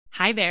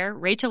Hi there,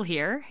 Rachel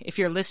here. If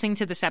you're listening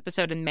to this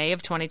episode in May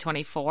of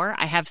 2024,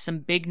 I have some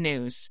big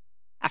news.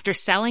 After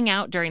selling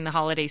out during the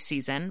holiday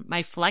season,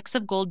 my Flecks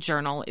of Gold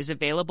journal is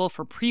available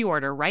for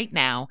pre-order right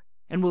now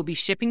and will be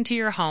shipping to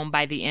your home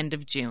by the end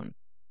of June.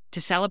 To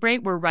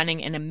celebrate, we're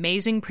running an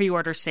amazing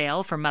pre-order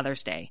sale for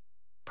Mother's Day.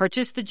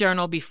 Purchase the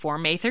journal before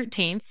May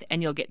 13th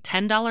and you'll get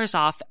 $10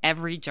 off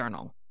every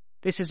journal.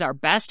 This is our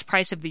best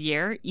price of the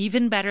year,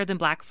 even better than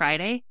Black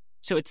Friday,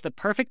 so it's the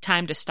perfect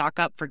time to stock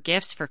up for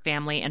gifts for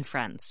family and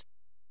friends.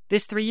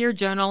 This 3-year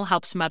journal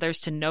helps mothers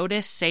to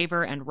notice,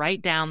 savor, and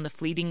write down the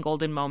fleeting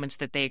golden moments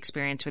that they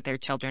experience with their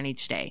children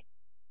each day.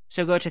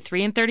 So go to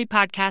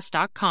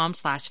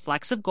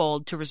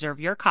 3in30podcast.com/flecksofgold to reserve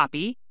your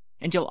copy,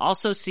 and you'll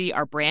also see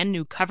our brand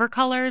new cover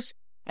colors,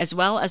 as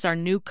well as our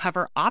new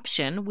cover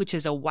option, which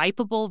is a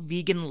wipeable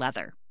vegan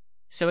leather.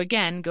 So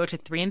again, go to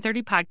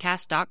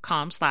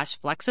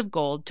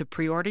 3in30podcast.com/flecksofgold to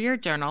pre-order your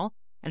journal,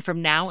 and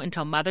from now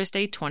until Mother's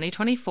Day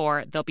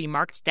 2024, they'll be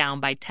marked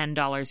down by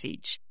 $10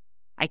 each.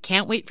 I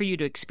can't wait for you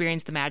to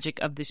experience the magic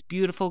of this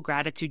beautiful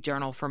gratitude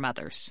journal for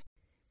mothers.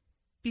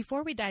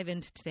 Before we dive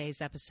into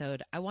today's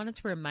episode, I wanted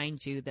to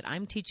remind you that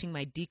I'm teaching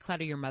my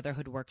Declutter Your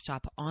Motherhood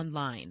workshop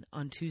online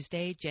on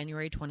Tuesday,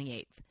 January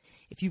 28th.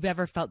 If you've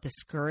ever felt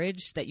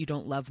discouraged that you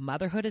don't love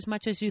motherhood as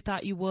much as you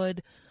thought you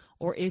would,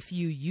 or if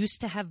you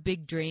used to have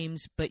big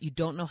dreams but you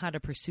don't know how to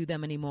pursue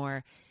them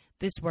anymore,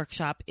 this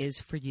workshop is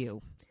for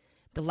you.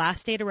 The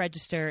last day to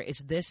register is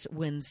this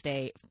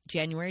Wednesday,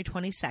 January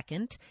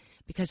 22nd,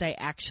 because I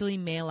actually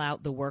mail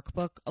out the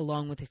workbook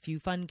along with a few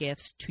fun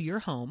gifts to your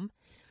home.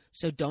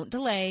 So don't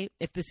delay.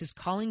 If this is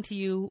calling to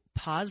you,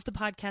 pause the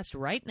podcast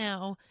right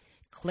now,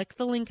 click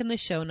the link in the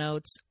show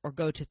notes, or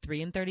go to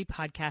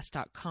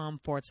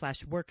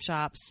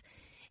 3in30podcast.com/workshops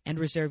and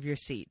reserve your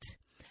seat.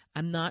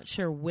 I'm not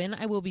sure when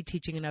I will be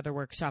teaching another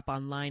workshop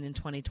online in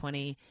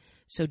 2020,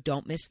 so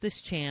don't miss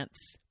this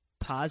chance.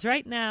 Pause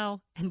right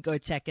now and go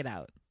check it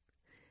out.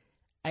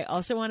 I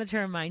also wanted to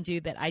remind you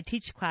that I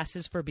teach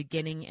classes for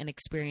beginning and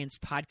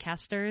experienced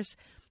podcasters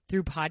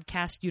through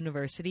Podcast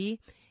University,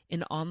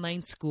 an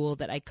online school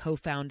that I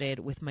co-founded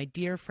with my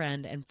dear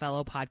friend and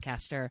fellow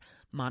podcaster,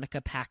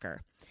 Monica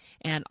Packer.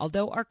 And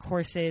although our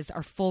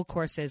full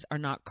courses are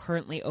not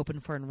currently open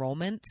for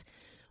enrollment,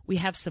 we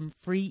have some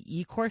free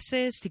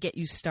e-courses to get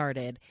you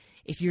started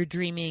if you're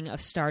dreaming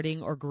of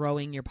starting or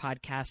growing your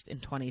podcast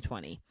in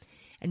 2020.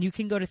 And you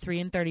can go to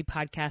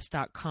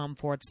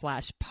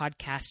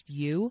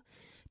 3in30podcast.com/podcastu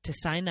to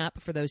sign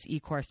up for those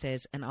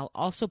e-courses, and I'll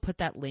also put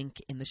that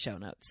link in the show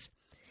notes.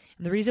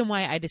 And the reason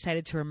why I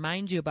decided to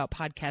remind you about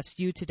Podcast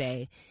U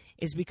today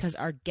is because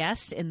our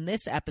guest in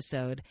this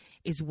episode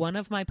is one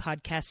of my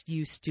Podcast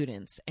U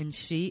students, and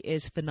she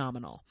is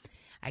phenomenal.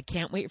 I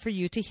can't wait for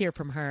you to hear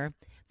from her.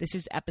 This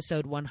is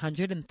episode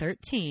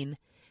 113,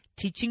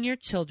 Teaching Your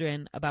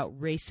Children About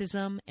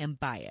Racism and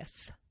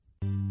Bias.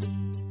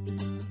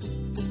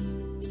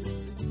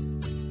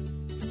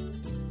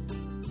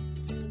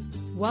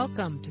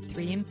 Welcome to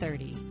 3 in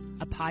 30,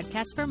 a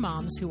podcast for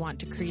moms who want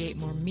to create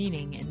more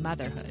meaning in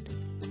motherhood.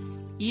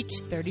 Each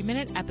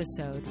 30-minute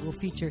episode will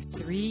feature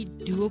 3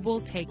 doable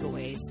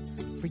takeaways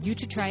for you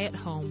to try at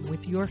home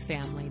with your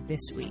family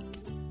this week.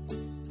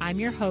 I'm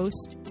your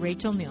host,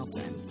 Rachel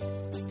Nielsen.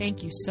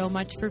 Thank you so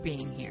much for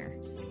being here.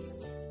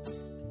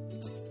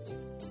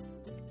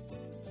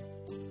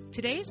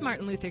 Today is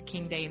Martin Luther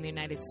King Day in the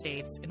United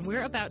States, and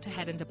we're about to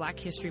head into Black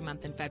History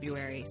Month in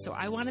February, so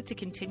I wanted to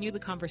continue the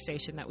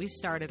conversation that we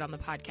started on the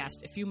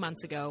podcast a few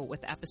months ago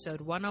with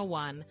episode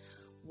 101,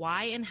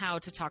 Why and How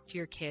to Talk to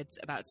Your Kids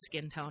About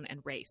Skin Tone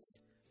and Race.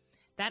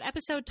 That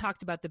episode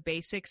talked about the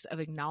basics of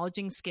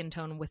acknowledging skin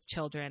tone with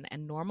children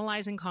and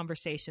normalizing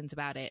conversations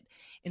about it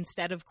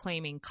instead of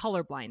claiming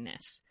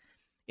colorblindness.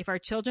 If our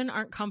children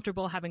aren't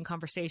comfortable having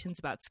conversations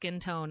about skin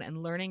tone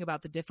and learning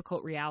about the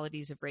difficult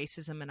realities of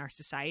racism in our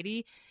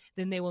society,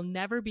 then they will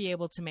never be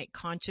able to make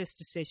conscious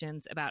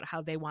decisions about how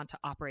they want to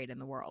operate in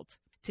the world.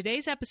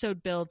 Today's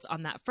episode builds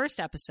on that first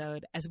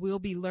episode, as we'll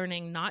be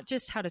learning not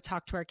just how to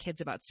talk to our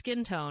kids about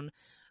skin tone,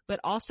 but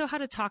also how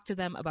to talk to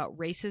them about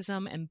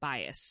racism and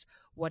bias,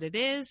 what it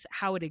is,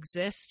 how it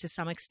exists to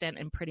some extent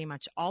in pretty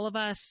much all of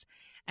us,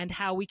 and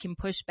how we can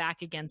push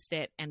back against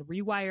it and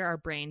rewire our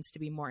brains to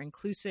be more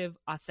inclusive,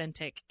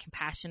 authentic,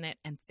 compassionate,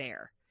 and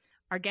fair.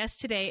 Our guest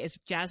today is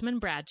Jasmine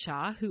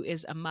Bradshaw, who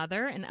is a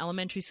mother, an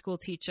elementary school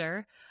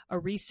teacher, a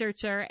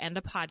researcher, and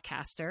a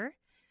podcaster.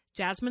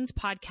 Jasmine's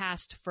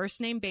podcast,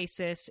 First Name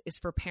Basis, is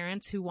for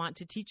parents who want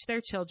to teach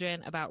their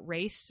children about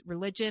race,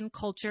 religion,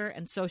 culture,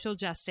 and social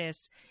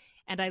justice.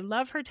 And I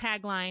love her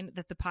tagline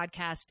that the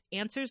podcast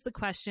answers the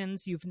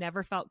questions you've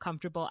never felt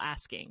comfortable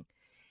asking.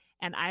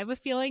 And I have a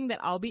feeling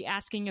that I'll be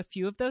asking a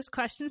few of those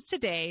questions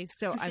today,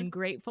 so I'm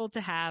grateful to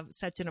have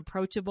such an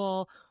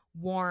approachable,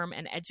 warm,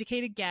 and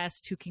educated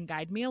guest who can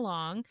guide me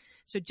along.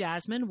 So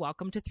Jasmine,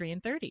 welcome to 3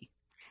 in 30.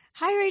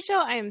 Hi, Rachel.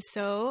 I am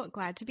so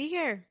glad to be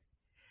here.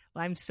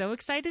 Well, I'm so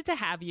excited to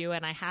have you.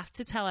 And I have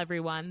to tell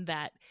everyone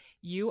that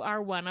you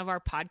are one of our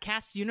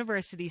podcast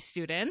university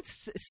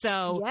students.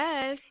 So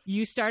Yes.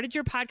 you started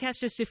your podcast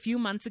just a few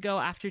months ago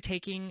after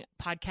taking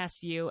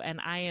Podcast U. And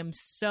I am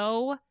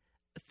so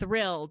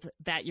thrilled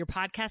that your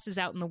podcast is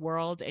out in the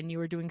world and you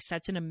are doing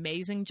such an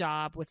amazing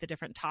job with the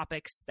different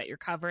topics that you're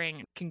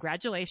covering.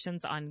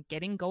 Congratulations on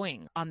getting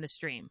going on the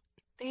stream.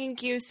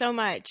 Thank you so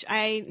much.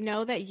 I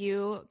know that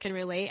you can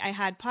relate. I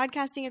had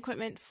podcasting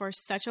equipment for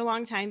such a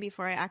long time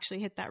before I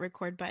actually hit that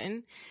record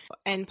button,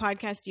 and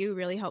Podcast U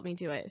really helped me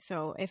do it.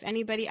 So if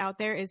anybody out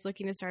there is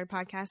looking to start a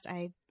podcast,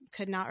 I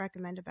could not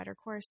recommend a better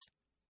course.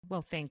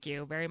 Well, thank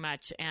you very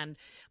much. And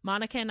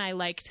Monica and I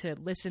like to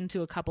listen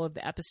to a couple of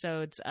the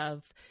episodes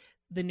of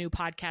the new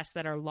podcasts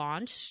that are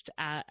launched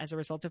as a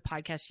result of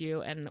Podcast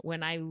U. And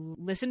when I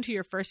listened to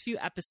your first few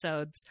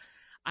episodes,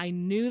 I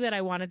knew that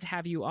I wanted to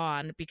have you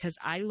on because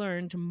I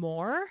learned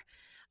more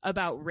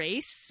about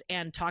race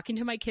and talking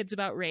to my kids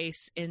about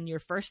race in your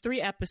first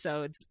 3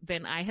 episodes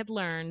than I had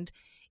learned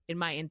in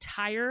my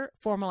entire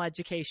formal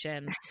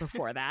education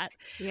before that.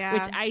 Yeah.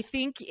 Which I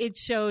think it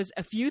shows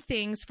a few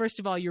things. First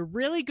of all, you're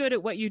really good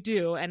at what you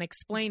do and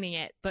explaining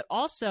it, but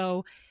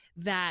also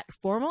that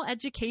formal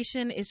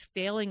education is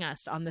failing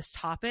us on this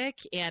topic.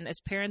 And as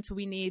parents,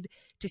 we need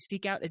to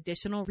seek out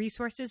additional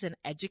resources and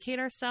educate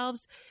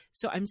ourselves.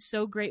 So I'm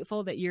so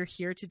grateful that you're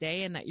here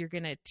today and that you're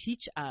going to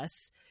teach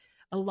us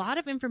a lot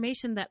of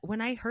information that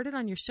when I heard it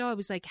on your show, I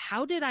was like,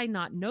 how did I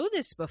not know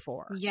this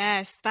before?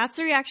 Yes, that's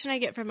the reaction I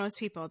get from most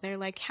people. They're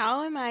like,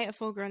 how am I a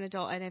full-grown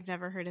adult and I've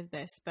never heard of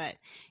this? But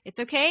it's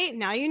okay.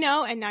 Now you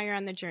know, and now you're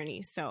on the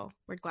journey. So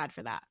we're glad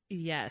for that.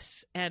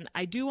 Yes. And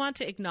I do want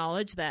to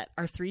acknowledge that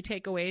our 3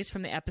 takeaways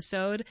from the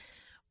episode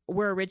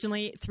were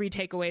originally 3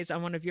 takeaways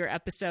on one of your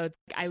episodes.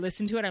 I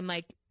listened to it. I'm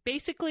like,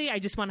 basically, I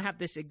just want to have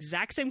this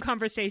exact same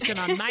conversation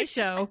on my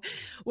show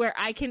where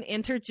I can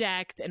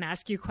interject and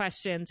ask you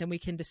questions and we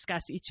can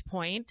discuss each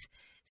point.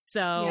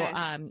 So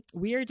Yes.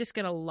 We are just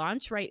going to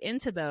launch right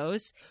into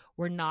those.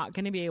 We're not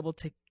going to be able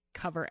to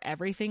cover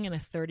everything in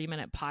a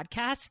 30-minute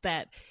podcast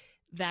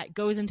that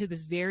goes into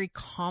this very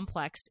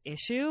complex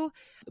issue,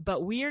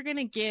 but we are going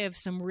to give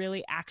some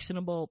really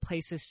actionable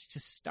places to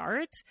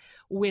start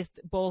with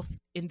both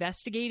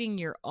investigating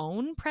your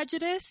own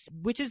prejudice,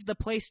 which is the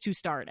place to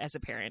start as a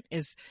parent,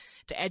 is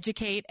to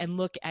educate and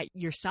look at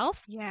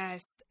yourself.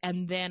 Yes.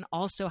 And then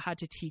also how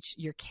to teach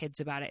your kids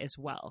about it as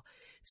well.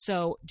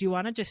 So do you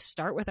want to just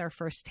start with our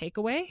first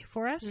takeaway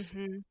for us?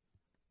 Mm-hmm.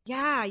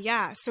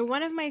 Yeah. So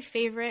one of my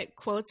favorite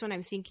quotes when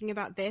I'm thinking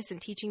about this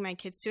and teaching my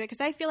kids to it,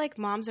 because I feel like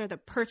moms are the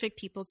perfect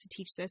people to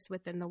teach this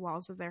within the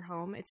walls of their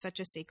home. It's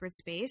such a sacred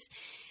space.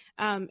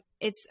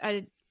 It's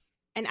an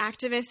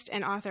activist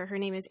and author. Her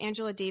name is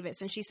Angela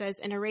Davis. And she says,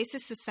 in a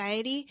racist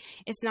society,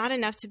 it's not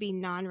enough to be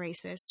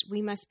non-racist.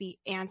 We must be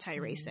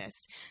anti-racist.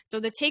 Mm-hmm. So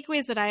the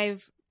takeaways that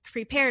I've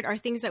prepared are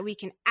things that we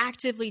can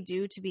actively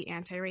do to be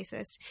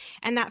anti-racist.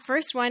 And that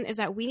first one is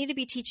that we need to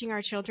be teaching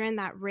our children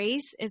that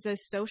race is a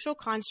social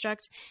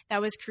construct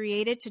that was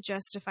created to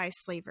justify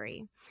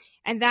slavery.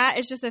 And that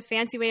is just a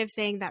fancy way of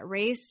saying that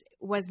race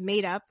was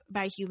made up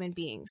by human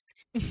beings.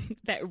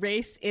 That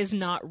race is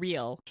not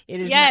real.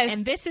 It is yes. not,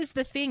 and this is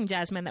the thing,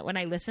 Jasmine, that when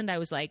I listened, I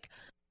was like,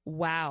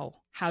 wow,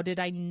 how did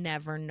I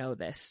never know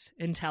this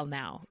until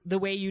now? The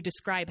way you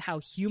describe how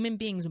human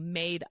beings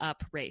made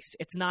up race.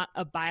 It's not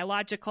a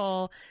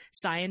biological,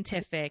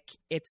 scientific,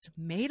 it's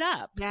made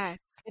up. Yes.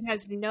 It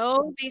has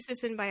no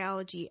basis in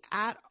biology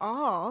at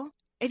all.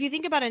 If you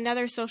think about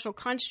another social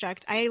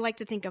construct, I like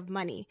to think of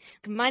money.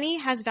 Money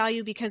has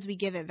value because we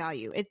give it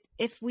value.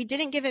 If we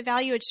didn't give it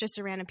value, it's just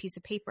a random piece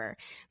of paper.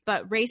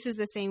 But race is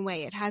the same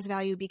way. It has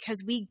value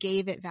because we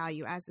gave it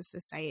value as a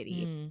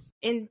society.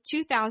 In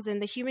 2000,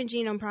 the Human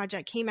Genome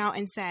Project came out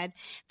and said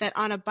that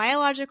on a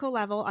biological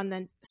level, on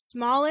the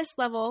smallest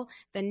level,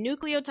 the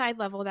nucleotide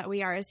level that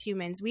we are as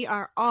humans, we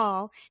are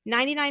all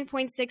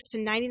 99.6 to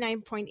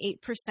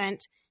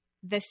 99.8%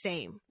 the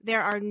same.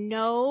 There are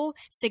no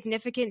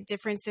significant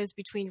differences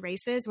between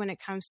races when it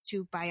comes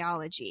to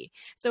biology.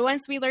 So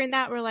once we learn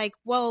that, we're like,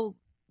 well,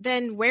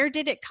 then where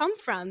did it come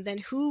from? Then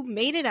who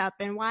made it up?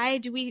 And why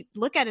do we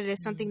look at it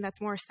as something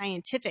that's more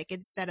scientific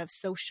instead of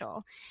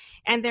social?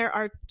 And there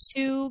are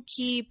 2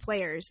 key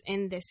players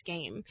in this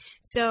game.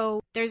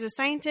 So there's a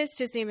scientist,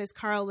 his name is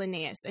Carl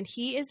Linnaeus, and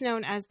he is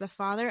known as the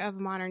father of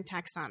modern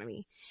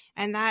taxonomy.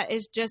 And that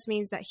just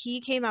means that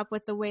he came up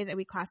with the way that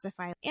we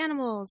classify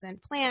animals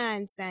and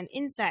plants and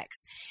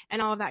insects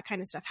and all of that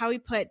kind of stuff, how we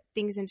put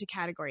things into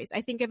categories.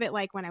 I think of it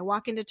like when I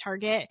walk into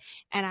Target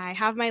and I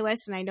have my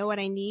list and I know what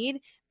I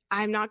need,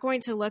 I'm not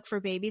going to look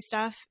for baby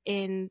stuff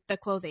in the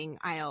clothing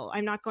aisle.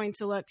 I'm not going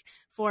to look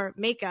for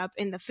makeup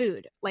in the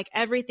food. Like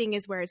everything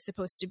is where it's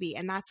supposed to be.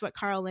 And that's what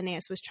Carl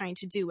Linnaeus was trying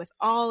to do with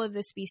all of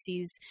the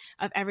species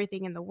of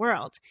everything in the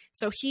world.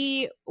 So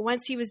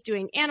once he was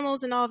doing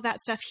animals and all of that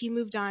stuff, he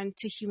moved on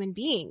to human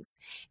beings.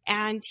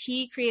 And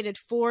he created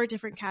 4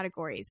 different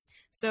categories.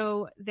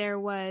 So there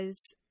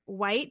was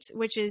white,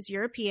 which is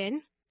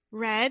European,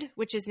 red,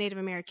 which is Native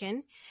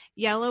American,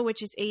 yellow,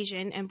 which is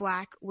Asian, and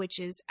black, which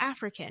is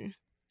African.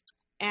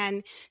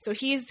 And so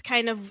he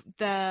kind of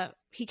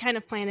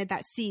planted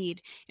that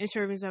seed in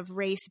terms of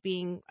race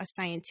being a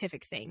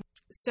scientific thing.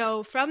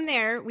 So from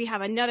there, we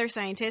have another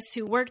scientist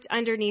who worked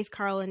underneath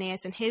Carl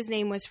Linnaeus, and his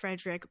name was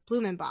Frederick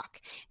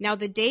Blumenbach. Now,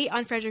 the date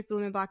on Frederick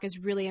Blumenbach is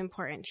really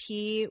important.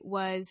 He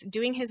was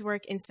doing his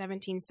work in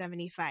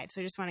 1775.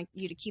 So I just want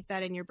you to keep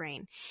that in your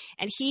brain.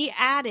 And he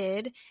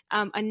added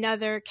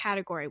another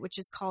category, which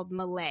is called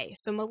Malay.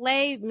 So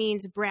Malay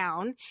means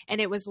brown,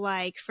 and it was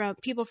like from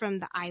people from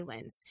the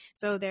islands.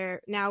 So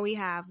now we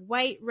have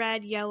white,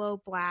 red,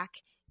 yellow, black,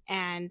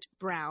 and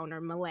brown, or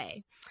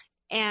Malay.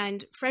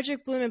 And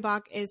Frederick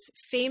Blumenbach is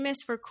famous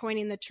for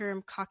coining the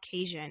term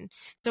Caucasian.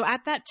 So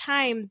at that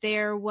time,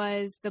 there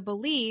was the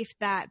belief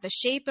that the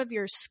shape of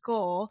your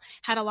skull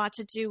had a lot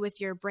to do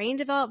with your brain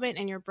development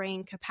and your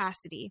brain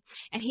capacity.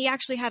 And he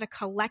actually had a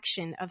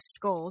collection of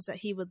skulls that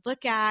he would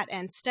look at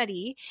and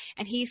study.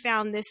 And he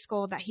found this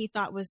skull that he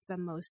thought was the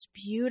most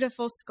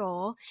beautiful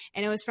skull.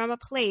 And it was from a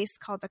place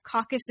called the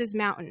Caucasus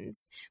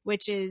Mountains,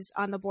 which is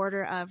on the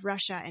border of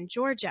Russia and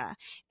Georgia.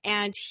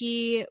 And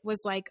he was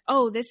like,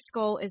 oh, this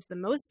skull is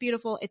the most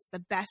beautiful. It's the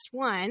best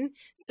one.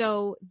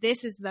 So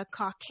this is the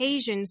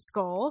Caucasian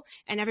skull,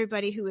 and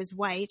everybody who is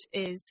white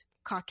is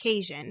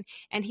Caucasian.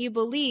 And he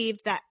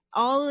believed that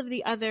all of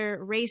the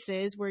other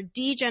races were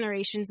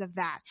degenerations of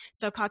that.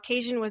 So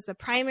Caucasian was the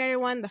primary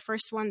one, the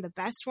first one, the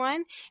best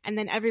one, and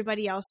then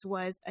everybody else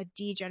was a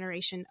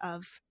degeneration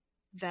of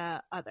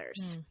the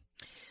others.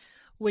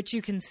 Which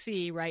you can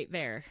see right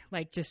there,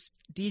 like just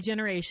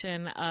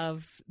degeneration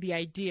of the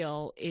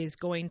ideal is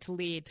going to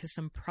lead to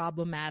some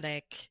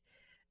problematic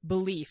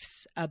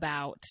beliefs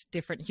about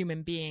different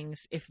human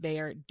beings if they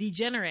are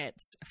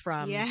degenerates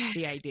from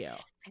the ideal.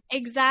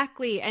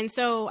 Exactly. And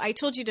so I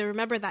told you to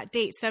remember that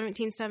date,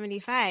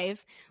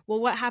 1775.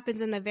 Well, what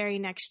happens in the very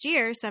next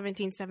year,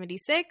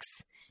 1776?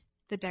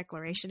 The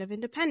Declaration of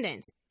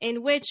Independence,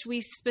 in which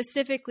we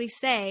specifically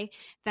say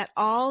that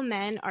all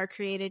men are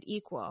created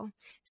equal.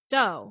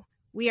 So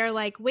we are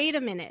like, wait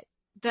a minute.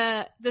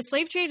 The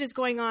slave trade is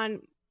going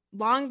on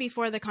long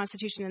before the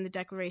Constitution and the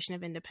Declaration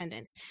of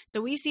Independence.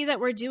 So we see that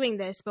we're doing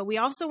this, but we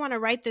also want to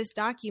write this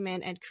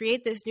document and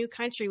create this new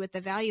country with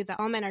the value that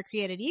all men are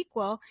created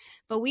equal.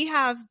 But we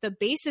have the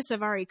basis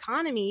of our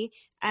economy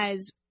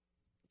as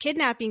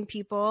kidnapping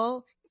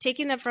people,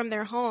 taking them from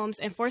their homes,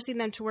 and forcing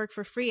them to work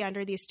for free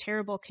under these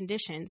terrible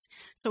conditions.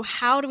 So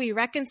how do we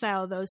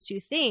reconcile those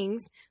two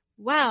things?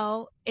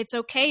 Well, it's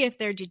okay if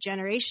they're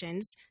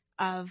degenerations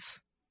of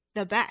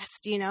the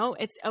best,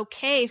 it's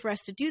okay for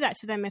us to do that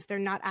to them if they're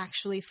not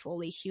actually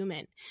fully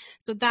human.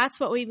 So that's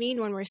what we mean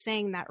when we're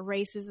saying that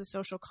race is a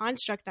social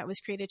construct that was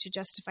created to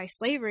justify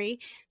slavery,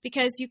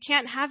 because you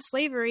can't have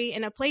slavery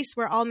in a place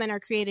where all men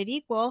are created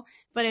equal.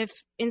 But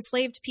if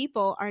enslaved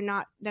people are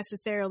not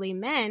necessarily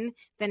men,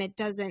 then it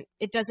doesn't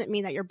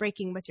mean that you're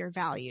breaking with your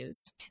values.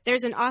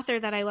 There's an author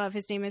that I love.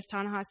 His name is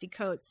Ta-Nehisi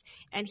Coates,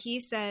 and he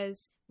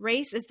says,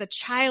 race is the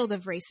child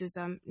of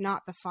racism,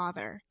 not the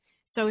father.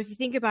 So if you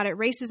think about it,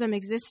 racism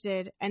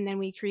existed, and then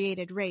we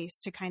created race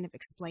to kind of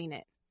explain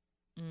it.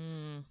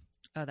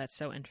 Oh, that's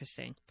so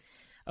interesting.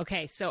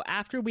 Okay, so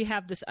after we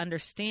have this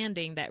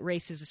understanding that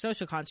race is a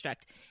social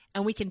construct,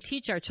 and we can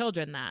teach our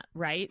children that,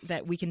 right?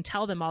 That we can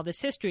tell them all this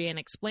history and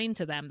explain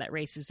to them that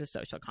race is a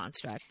social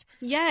construct.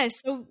 Yes,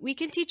 so we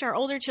can teach our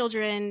older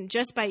children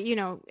just by,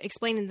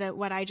 explaining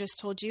what I just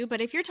told you. But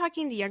if you're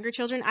talking to younger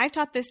children, I've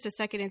taught this to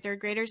second and third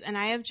graders, and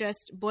I have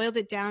just boiled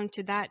it down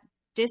to that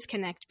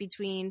disconnect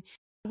between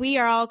we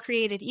are all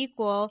created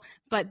equal,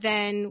 but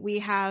then we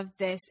have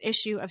this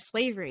issue of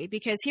slavery.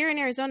 Because here in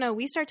Arizona,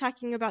 we start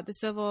talking about the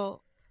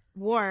Civil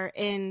War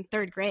in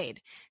third grade.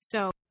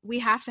 So we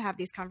have to have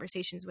these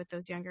conversations with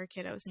those younger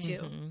kiddos too.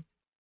 Mm-hmm.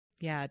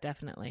 Yeah,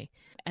 definitely.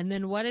 And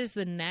then what is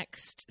the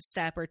next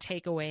step or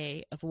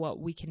takeaway of what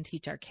we can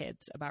teach our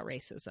kids about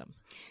racism?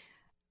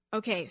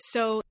 Okay,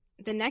 so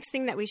the next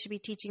thing that we should be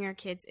teaching our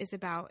kids is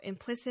about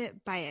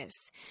implicit bias.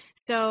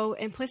 So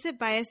implicit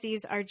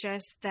biases are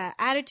just the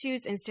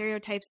attitudes and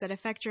stereotypes that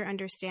affect your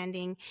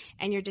understanding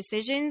and your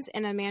decisions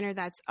in a manner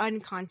that's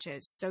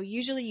unconscious. So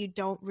usually you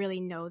don't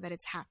really know that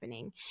it's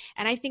happening.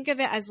 And I think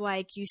of it as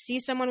like you see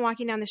someone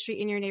walking down the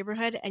street in your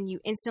neighborhood and you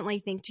instantly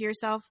think to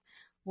yourself,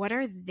 what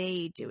are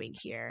they doing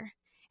here?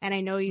 And I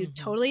know you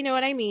totally know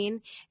what I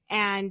mean.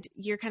 And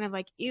you're kind of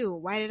like, ew,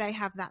 why did I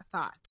have that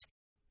thought?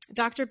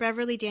 Dr.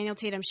 Beverly Daniel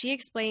Tatum, she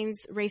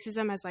explains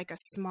racism as like a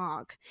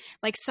smog.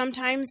 Like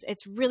sometimes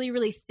it's really,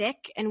 really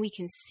thick and we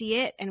can see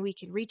it and we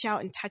can reach out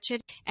and touch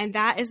it. And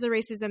that is the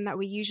racism that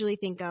we usually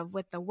think of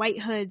with the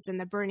white hoods and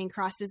the burning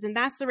crosses. And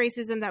that's the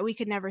racism that we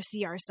could never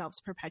see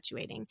ourselves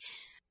perpetuating.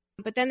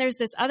 But then there's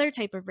this other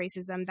type of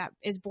racism that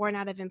is born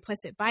out of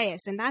implicit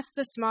bias. And that's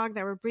the smog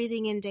that we're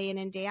breathing in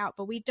and day out.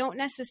 But we don't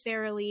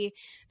necessarily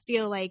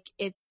feel like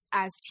it's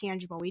as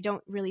tangible. We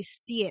don't really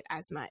see it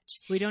as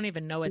much. We don't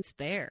even know it's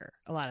there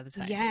a lot of the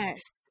time.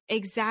 Yes,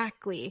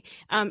 exactly.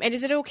 And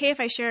is it okay if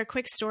I share a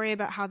quick story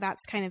about how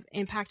that's kind of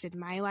impacted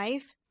my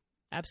life?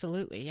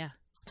 Absolutely, yeah.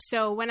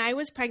 So when I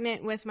was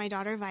pregnant with my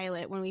daughter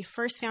Violet, when we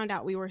first found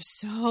out, we were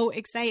so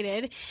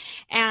excited,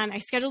 and I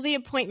scheduled the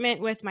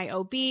appointment with my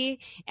OB,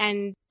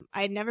 and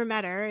I had never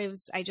met her.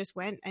 I just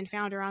went and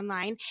found her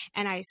online,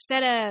 and I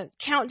set a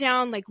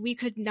countdown. Like, we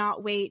could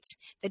not wait.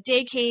 The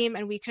day came,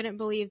 and we couldn't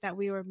believe that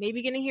we were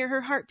maybe going to hear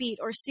her heartbeat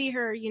or see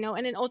her,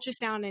 in an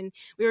ultrasound. And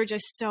we were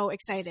just so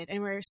excited,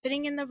 and we're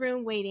sitting in the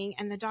room waiting,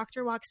 and the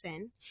doctor walks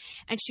in,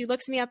 and she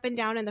looks me up and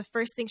down. And the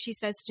first thing she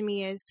says to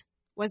me is,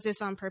 "Was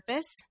this on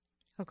purpose?"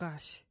 Oh,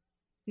 gosh.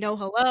 No,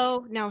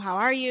 hello. No, how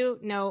are you?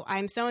 No,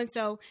 I'm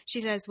so-and-so.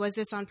 She says, "Was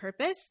this on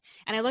purpose?"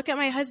 And I look at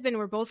my husband.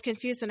 We're both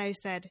confused. And I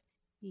said,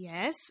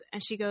 "Yes."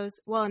 And she goes,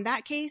 "Well, in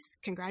that case,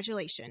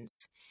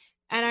 congratulations."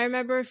 And I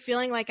remember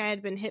feeling like I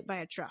had been hit by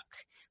a truck.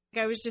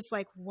 I was just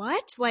like,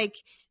 what? Like,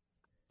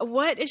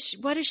 what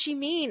does she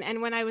mean?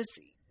 And when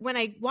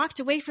I walked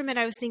away from it,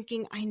 I was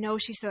thinking, I know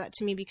she said that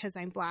to me because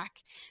I'm Black,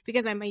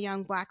 because I'm a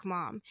young Black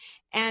mom.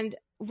 And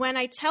when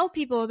I tell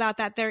people about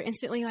that, they're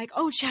instantly like,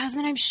 "Oh,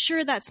 Jasmine, I'm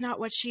sure that's not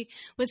what she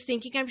was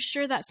thinking. I'm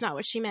sure that's not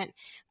what she meant."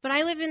 But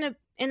I live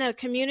in a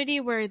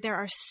community where there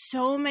are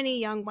so many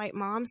young white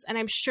moms, and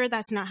I'm sure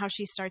that's not how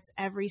she starts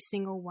every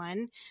single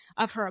one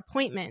of her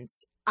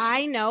appointments.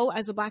 I know,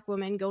 as a Black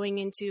woman going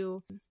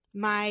into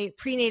my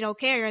prenatal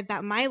care,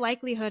 that my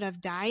likelihood of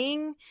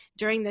dying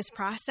during this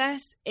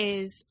process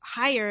is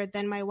higher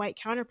than my white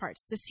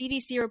counterparts. The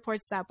CDC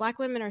reports that Black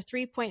women are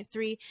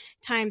 3.3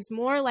 times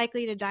more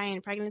likely to die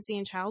in pregnancy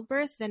and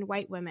childbirth than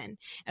white women.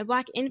 And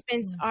Black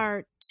infants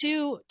are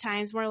 2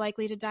 times more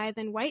likely to die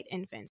than white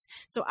infants.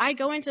 So I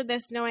go into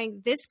this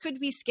knowing this could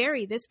be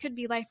scary. This could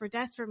be life or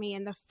death for me.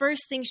 And the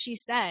first thing she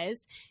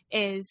says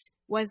is,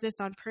 "Was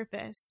this on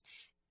purpose?"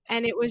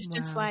 And it was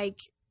just like,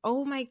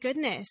 oh my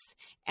goodness.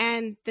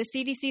 And the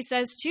CDC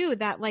says too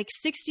that like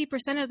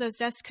 60% of those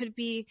deaths could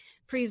be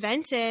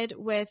prevented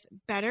with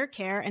better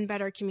care and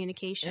better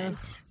communication.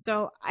 Ugh.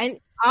 So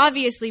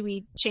obviously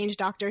we changed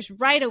doctors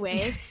right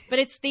away, but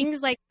it's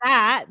things like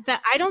that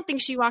I don't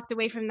think she walked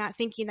away from that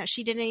thinking that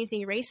she did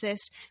anything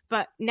racist.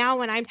 But now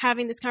when I'm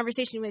having this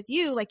conversation with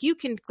you, like, you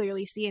can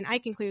clearly see, and I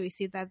can clearly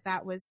see,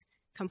 that was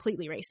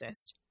completely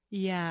racist.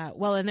 Yeah.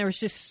 Well, and there was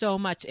just so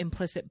much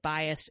implicit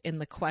bias in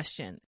the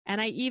question. And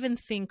I even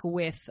think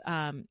with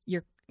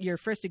your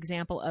first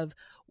example of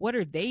what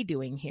are they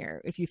doing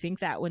here? If you think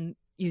that when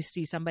you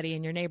see somebody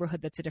in your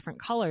neighborhood that's a different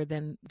color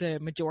than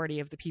the majority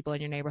of the people in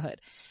your neighborhood,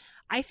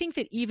 I think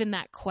that even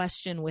that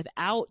question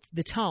without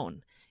the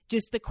tone,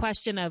 just the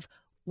question of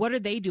what are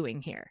they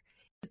doing here?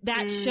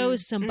 That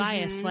shows some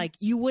bias. Like,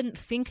 you wouldn't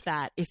think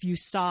that if you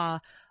saw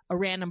a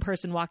random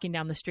person walking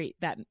down the street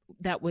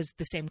that was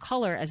the same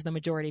color as the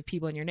majority of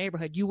people in your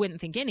neighborhood. You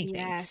wouldn't think anything.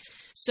 Yes.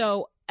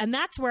 So, and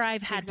that's where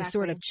I've had to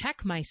sort of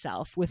check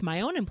myself with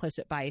my own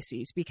implicit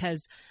biases,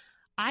 because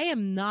I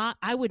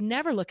would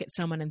never look at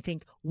someone and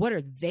think, what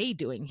are they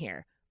doing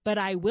here? But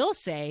I will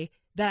say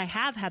that I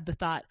have had the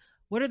thought,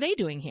 what are they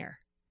doing here?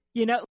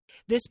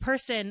 This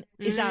person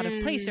is out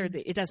of place, or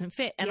it doesn't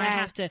fit. And I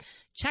have to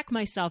check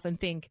myself and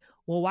think,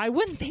 well, why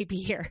wouldn't they be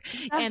here?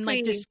 Exactly. And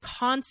like, just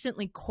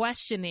constantly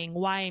questioning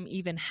why I'm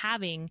even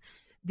having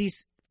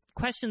these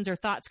questions or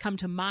thoughts come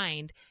to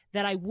mind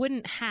that I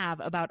wouldn't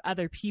have about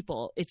other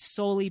people. It's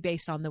solely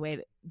based on the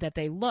way that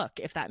they look,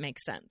 if that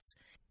makes sense.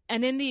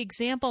 And in the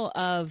example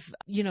of,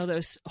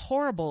 those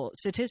horrible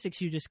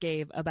statistics you just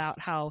gave about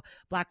how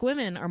Black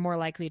women are more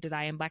likely to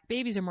die and Black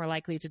babies are more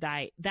likely to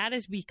die, that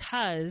is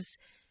because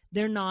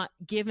they're not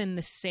given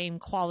the same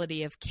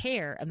quality of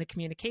care and the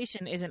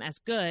communication isn't as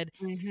good.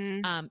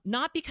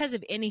 Not because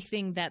of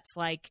anything that's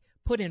like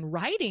put in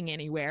writing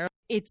anywhere.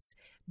 It's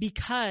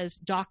because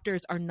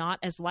doctors are not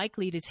as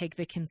likely to take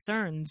the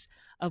concerns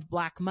of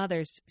Black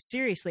mothers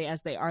seriously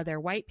as they are their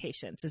white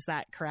patients. Is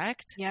that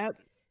correct? Yep.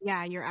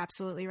 Yeah, you're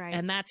absolutely right.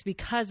 And that's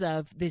because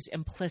of this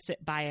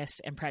implicit bias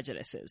and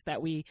prejudices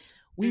that we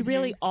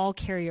really all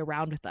carry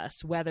around with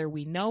us, whether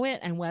we know it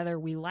and whether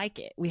we like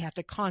it. We have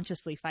to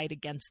consciously fight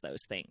against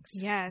those things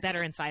that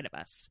are inside of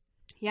us.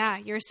 Yeah,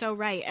 you're so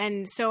right.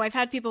 And so I've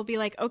had people be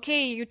like,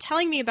 okay, you're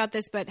telling me about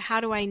this, but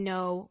how do I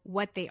know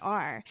what they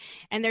are?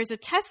 And there's a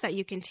test that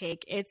you can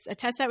take. It's a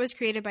test that was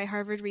created by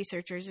Harvard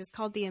researchers. It's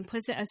called the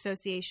Implicit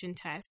Association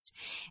Test.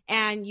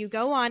 And you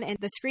go on and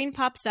the screen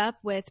pops up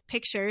with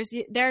pictures.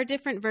 There are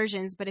different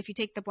versions, but if you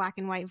take the black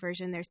and white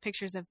version, there's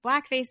pictures of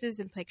Black faces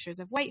and pictures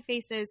of white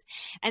faces.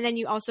 And then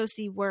you also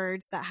see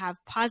words that have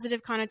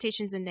positive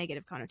connotations and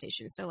negative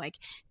connotations. So like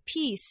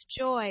peace,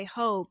 joy,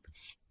 hope,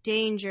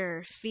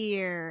 danger,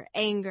 fear,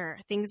 anger,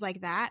 things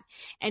like that.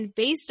 And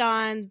based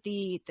on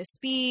the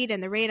speed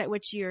and the rate at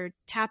which you're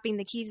tapping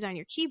the keys on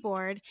your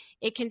keyboard,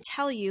 it can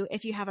tell you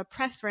if you have a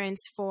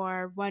preference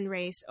for one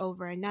race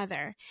over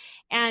another.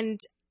 And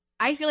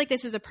I feel like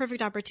this is a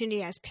perfect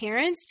opportunity as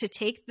parents to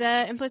take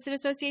the implicit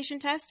association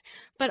test,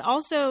 but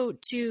also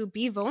to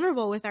be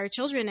vulnerable with our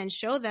children and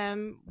show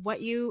them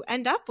what you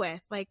end up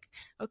with. Like,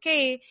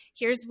 okay,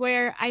 here's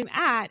where I'm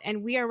at,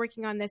 and we are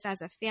working on this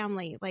as a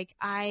family. Like,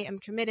 I am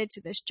committed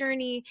to this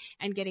journey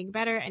and getting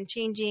better and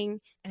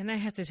changing. And I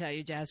have to tell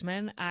you,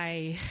 Jasmine,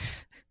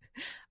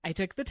 I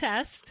took the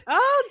test.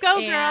 Oh, go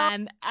girl.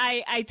 And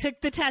I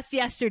took the test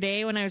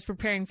yesterday when I was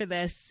preparing for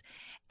this.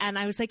 And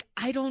I was like,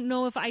 I don't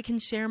know if I can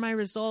share my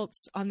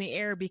results on the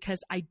air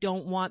because I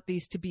don't want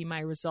these to be my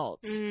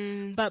results.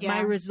 But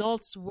my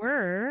results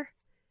were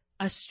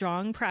a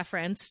strong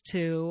preference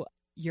to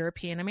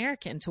European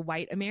American, to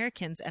white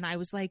Americans. And I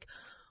was like,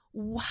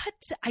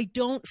 what? I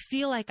don't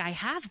feel like I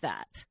have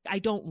that. I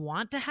don't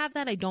want to have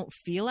that. I don't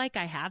feel like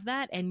I have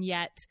that. And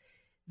yet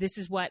this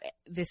is what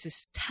this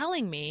is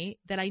telling me,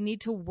 that I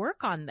need to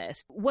work on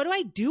this. What do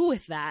I do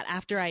with that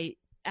after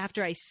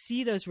I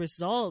see those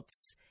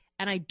results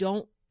and I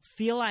don't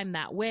feel I'm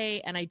that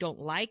way and I don't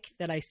like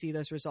that I see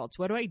those results?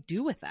 What do I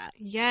do with that?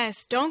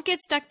 Yes. Don't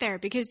get stuck there,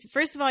 because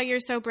first of all, you're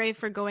so brave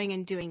for going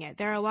and doing it.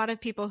 There are a lot of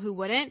people who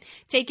wouldn't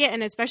take it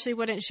and especially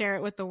wouldn't share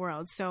it with the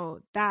world.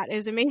 So that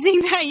is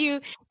amazing that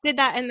you did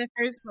that in the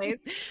first place.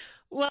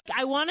 Well,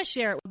 I want to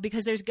share it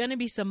because there's going to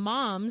be some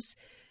moms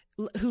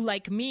who,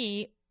 like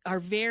me, are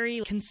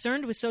very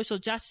concerned with social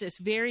justice,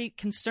 very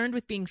concerned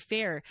with being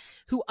fair,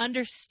 who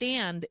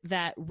understand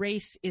that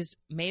race is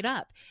made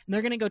up. And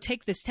they're going to go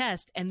take this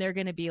test and they're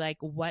going to be like,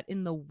 what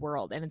in the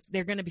world? And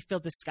they're going to feel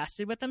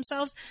disgusted with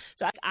themselves.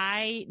 So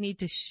I need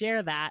to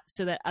share that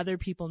so that other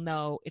people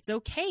know it's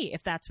okay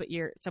if that's what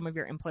some of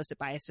your implicit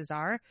biases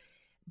are.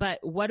 But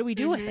what do we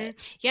do with it?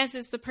 Yes,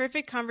 it's the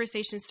perfect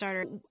conversation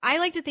starter. I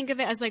like to think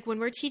of it as like when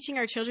we're teaching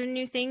our children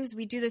new things,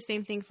 we do the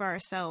same thing for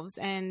ourselves.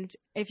 And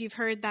if you've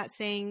heard that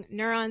saying,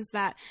 neurons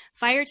that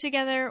fire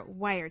together,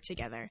 wire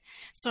together.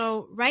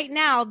 So right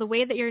now, the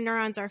way that your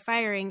neurons are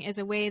firing is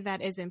a way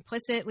that is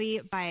implicitly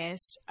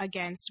biased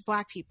against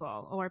Black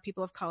people or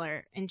people of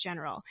color in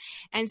general.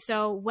 And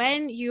so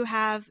when you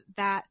have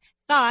that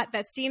thought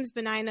that seems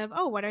benign of,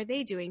 oh, what are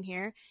they doing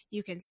here?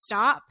 You can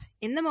stop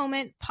in the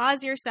moment,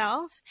 pause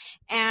yourself,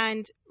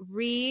 and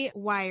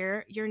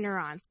rewire your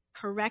neurons.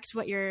 Correct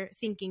what you're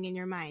thinking in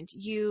your mind.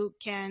 You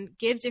can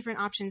give different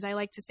options. I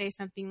like to say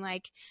something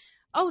like,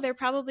 oh, they're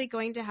probably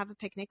going to have a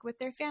picnic with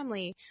their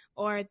family,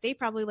 or they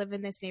probably live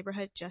in this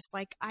neighborhood just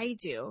like I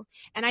do.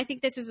 And I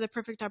think this is the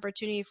perfect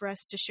opportunity for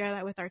us to share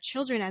that with our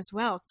children as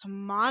well, to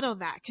model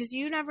that, because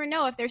you never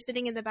know if they're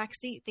sitting in the back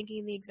seat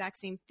thinking the exact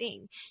same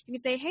thing. You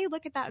can say, hey,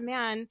 look at that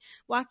man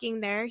walking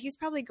there. He's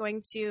probably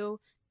going to,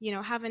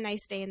 have a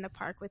nice day in the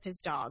park with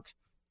his dog.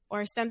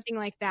 Or something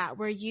like that,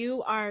 where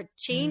you are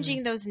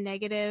changing those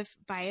negative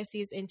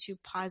biases into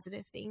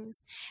positive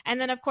things. And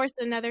then, of course,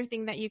 another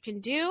thing that you can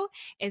do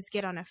is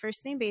get on a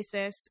first name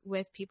basis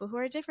with people who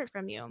are different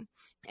from you.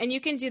 And you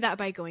can do that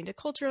by going to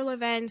cultural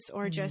events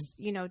or just,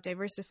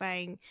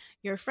 diversifying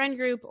your friend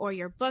group or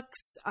your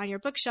books on your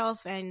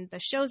bookshelf and the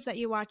shows that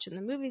you watch and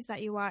the movies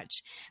that you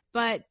watch.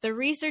 But the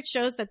research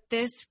shows that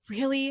this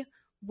really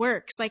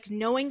works. Like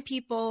knowing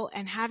people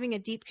and having a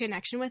deep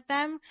connection with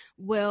them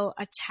will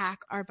attack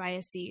our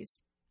biases.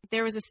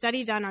 There was a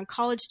study done on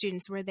college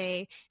students where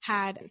they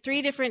had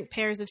 3 different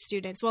pairs of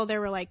students. Well,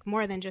 there were like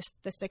more than just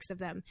the 6 of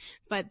them,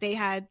 but they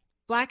had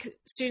Black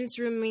students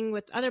rooming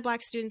with other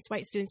Black students,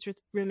 white students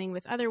rooming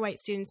with other white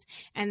students,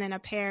 and then a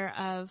pair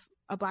of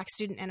a Black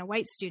student and a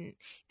white student.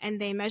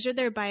 And they measured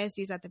their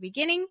biases at the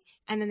beginning,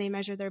 and then they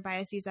measured their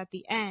biases at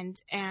the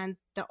end. And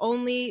the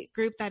only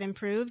group that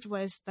improved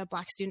was the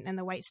Black student and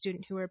the white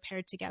student who were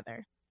paired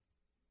together.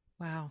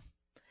 Wow.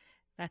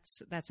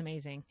 That's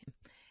amazing.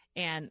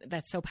 And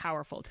that's so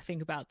powerful to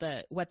think about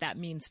what that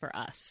means for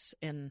us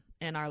in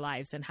our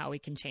lives and how we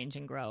can change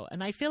and grow.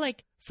 And I feel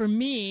like for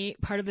me,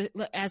 part of it,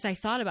 as I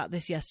thought about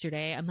this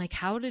yesterday, I'm like,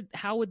 how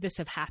would this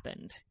have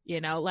happened?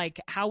 Like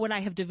how would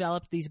I have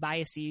developed these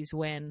biases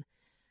when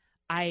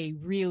I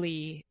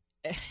really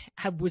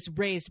was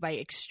raised by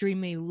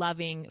extremely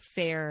loving,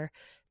 fair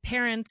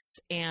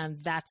parents,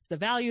 and that's the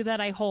value that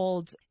I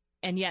hold,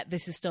 and yet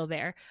this is still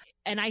there.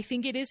 And I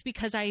think it is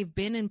because I've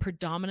been in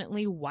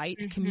predominantly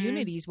white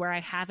communities where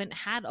I haven't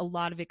had a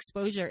lot of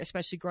exposure,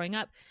 especially growing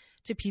up,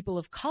 to people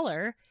of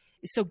color.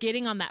 So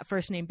getting on that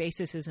first name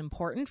basis is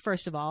important,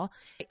 first of all.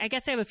 I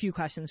guess I have a few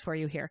questions for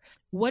you here.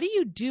 What do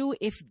you do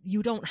if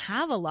you don't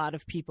have a lot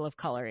of people of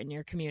color in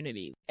your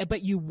community,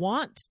 but you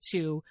want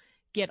to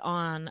get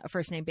on a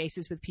first name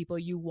basis with people,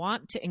 you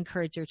want to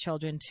encourage your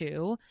children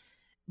to,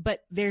 but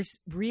there's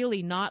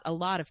really not a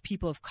lot of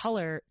people of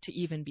color to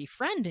even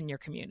befriend in your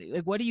community?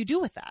 Like, what do you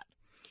do with that?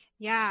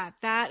 Yeah,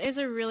 that is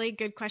a really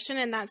good question.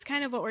 And that's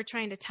kind of what we're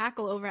trying to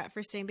tackle over at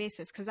First Name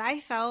Basis. Because I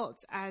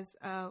felt as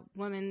a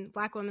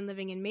Black woman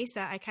living in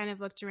Mesa, I kind of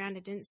looked around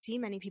and didn't see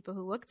many people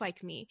who looked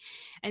like me.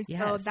 And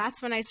so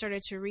that's when I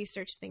started to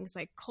research things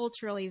like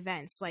cultural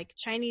events, like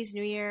Chinese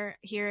New Year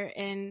here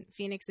in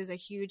Phoenix is a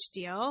huge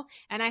deal.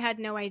 And I had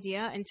no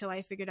idea until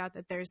I figured out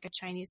that there's a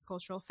Chinese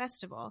cultural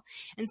festival.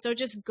 And so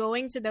just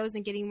going to those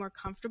and getting more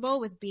comfortable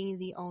with being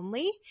the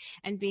only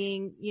and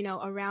being,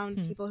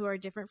 around people who are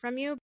different from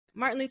you.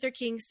 Martin Luther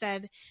King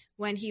said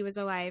when he was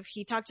alive,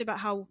 he talked about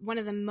how one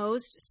of the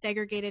most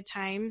segregated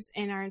times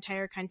in our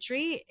entire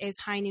country is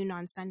high noon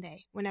on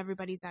Sunday when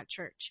everybody's at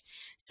church.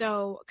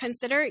 So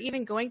consider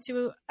even going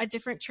to a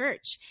different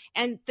church.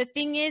 And the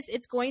thing is,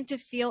 it's going to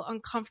feel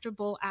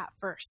uncomfortable at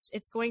first.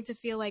 It's going to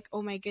feel like,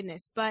 oh my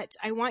goodness. But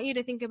I want you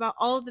to think about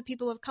all of the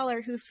people of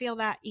color who feel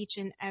that each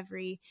and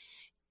every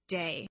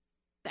day.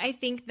 I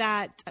think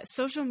that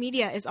social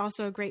media is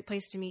also a great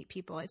place to meet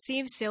people. It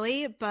seems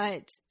silly,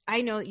 but I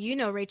know,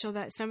 Rachel,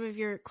 that some of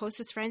your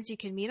closest friends you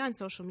can meet on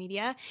social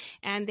media,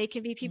 and they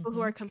can be people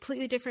who are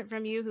completely different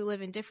from you, who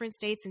live in different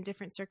states and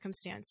different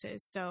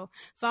circumstances. So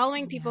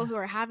following people who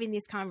are having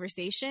these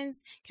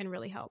conversations can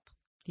really help.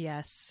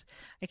 Yes,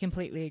 I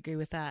completely agree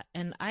with that.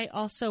 And I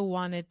also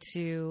wanted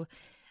to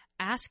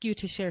ask you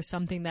to share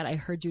something that I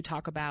heard you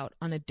talk about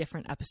on a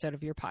different episode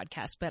of your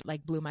podcast, but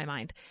like blew my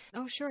mind.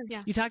 Oh, sure.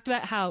 Yeah. You talked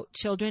about how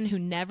children who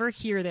never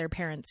hear their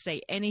parents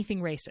say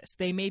anything racist,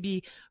 they may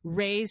be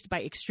raised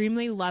by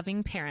extremely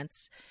loving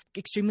parents,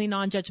 extremely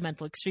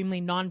non-judgmental,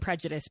 extremely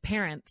non-prejudiced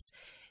parents,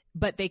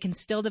 but they can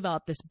still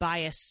develop this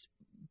bias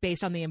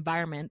based on the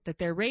environment that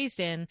they're raised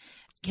in.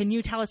 Can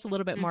you tell us a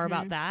little bit more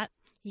about that?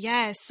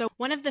 Yes. So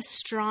one of the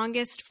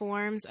strongest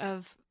forms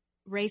of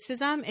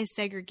racism is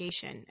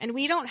segregation. And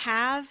we don't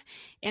have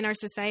in our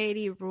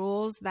society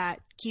rules that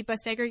keep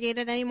us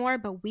segregated anymore,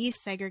 but we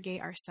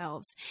segregate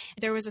ourselves.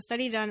 There was a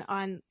study done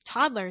on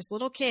toddlers,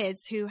 little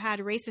kids who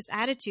had racist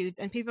attitudes,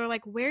 and people are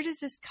like, where does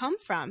this come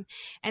from?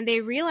 And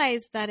they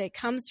realized that it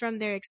comes from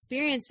their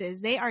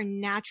experiences. They are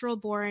natural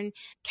born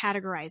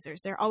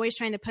categorizers. They're always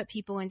trying to put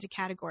people into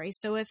categories.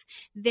 So if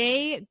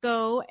they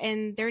go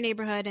in their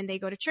neighborhood and they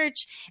go to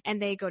church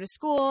and they go to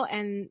school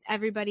and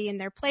everybody in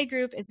their play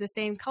group is the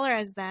same color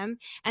as them,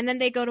 and then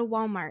they go to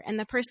Walmart and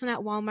the person at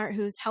Walmart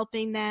who's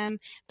helping them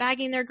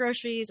bagging their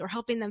groceries or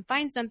helping them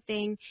find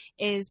something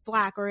is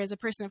Black or is a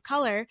person of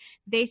color,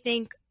 they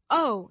think,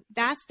 oh,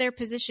 that's their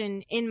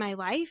position in my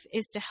life,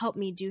 is to help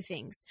me do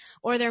things.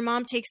 Or their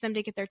mom takes them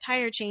to get their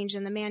tire changed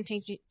and the man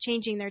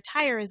changing their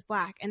tire is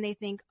Black. And they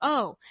think,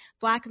 oh,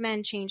 Black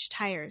men change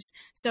tires.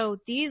 So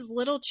these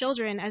little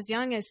children as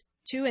young as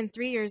 2 and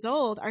 3 years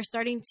old are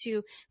starting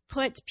to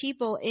put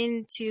people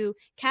into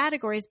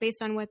categories based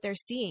on what they're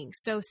seeing.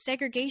 So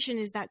segregation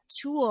is that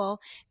tool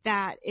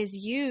that is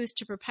used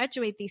to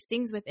perpetuate these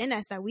things within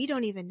us that we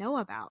don't even know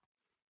about.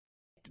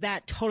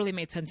 That totally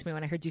made sense to me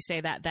when I heard you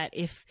say that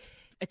if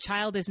a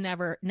child is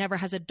never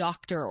has a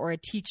doctor or a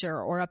teacher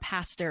or a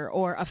pastor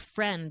or a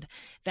friend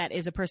that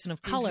is a person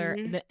of color,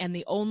 and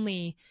the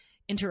only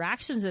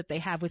interactions that they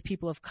have with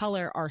people of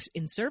color are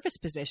in service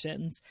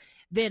positions,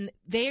 then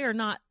they are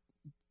not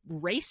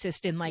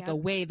racist in like a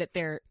way that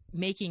they're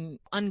making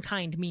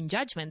unkind, mean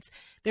judgments.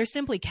 They're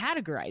simply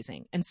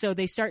categorizing. And so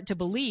they start to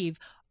believe,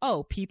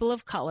 oh, people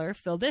of color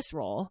fill this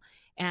role,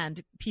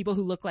 and people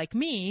who look like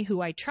me,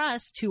 who I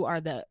trust, who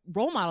are the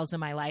role models in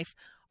my life,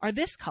 are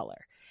this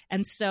color.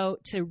 And so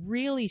to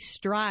really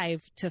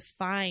strive to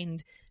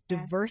find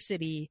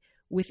diversity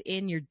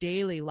within your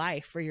daily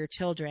life for your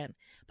children.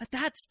 But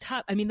that's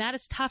tough. I mean, that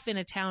is tough in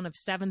a town of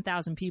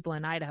 7,000 people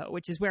in Idaho,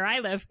 which is where I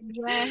live.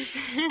 Yes.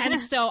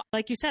 And so,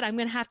 like you said, I'm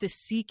going to have to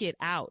seek it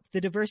out. The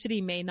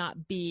diversity may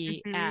not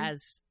be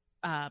as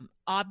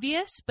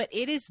obvious, but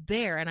it is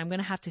there. And I'm going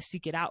to have to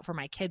seek it out for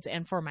my kids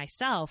and for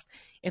myself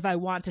if I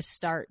want to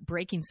start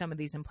breaking some of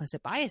these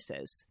implicit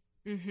biases.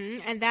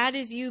 And that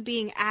is you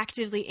being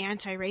actively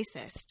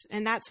anti-racist.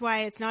 And that's why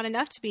it's not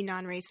enough to be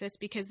non-racist,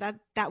 because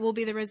that will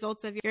be the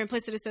results of your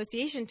implicit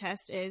association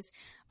test is,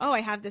 oh,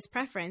 I have this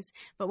preference.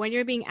 But when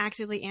you're being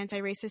actively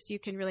anti-racist, you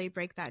can really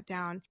break that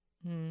down.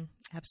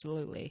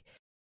 Absolutely.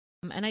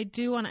 And I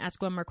do want to ask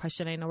one more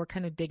question. I know we're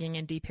kind of digging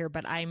in deep here,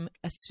 but I'm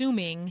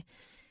assuming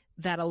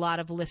that a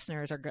lot of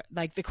listeners are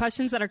like the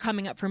questions that are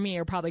coming up for me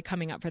are probably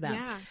coming up for them.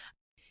 Yeah.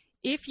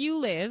 If you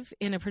live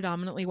in a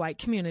predominantly white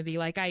community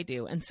like I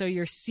do, and so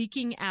you're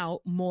seeking out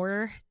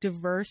more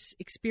diverse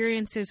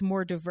experiences,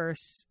 more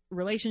diverse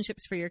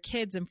relationships for your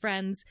kids and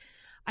friends,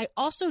 I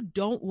also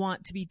don't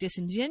want to be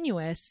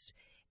disingenuous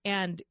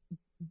and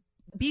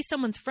be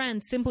someone's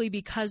friend simply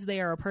because they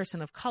are a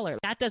person of color.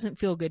 That doesn't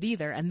feel good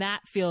either. And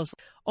that feels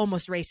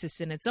almost racist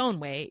in its own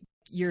way.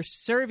 You're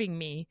serving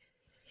me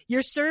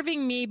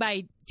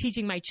by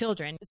teaching my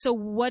children. So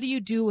what do you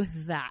do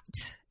with that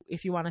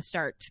if you want to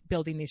start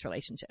building these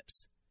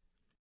relationships?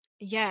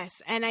 Yes.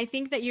 And I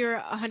think that you're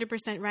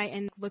 100% right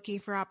in looking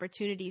for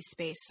opportunity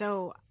space.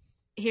 So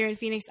here in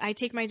Phoenix, I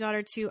take my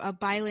daughter to a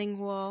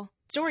bilingual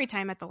story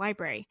time at the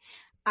library.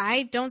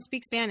 I don't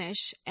speak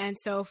Spanish. And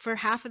so for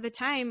half of the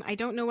time, I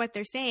don't know what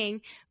they're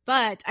saying,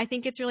 but I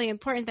think it's really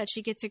important that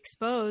she gets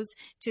exposed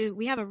to,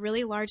 we have a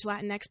really large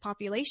Latinx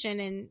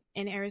population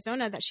in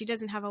Arizona that she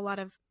doesn't have a lot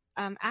of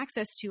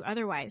access to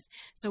otherwise.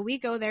 So we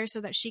go there so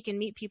that she can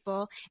meet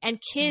people,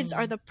 and kids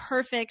are the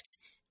perfect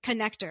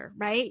connector,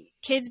 right?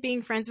 Kids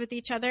being friends with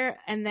each other.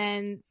 And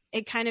then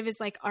it kind of is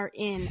like our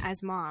in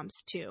as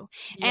moms too.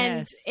 Yes.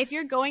 And if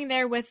you're going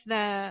there with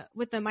the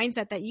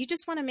mindset that you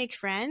just want to make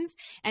friends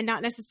and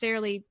not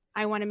necessarily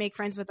I want to make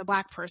friends with a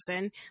Black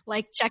person,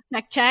 like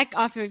check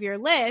off of your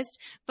list.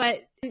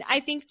 But I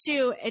think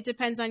too, it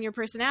depends on your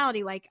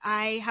personality. Like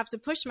I have to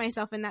push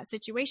myself in that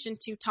situation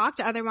to talk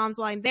to other moms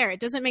while I'm there. It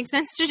doesn't make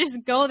sense to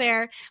just go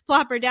there,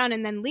 plop her down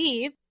and then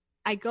leave.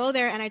 I go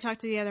there and I talk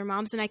to the other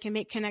moms and I can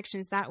make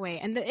connections that way.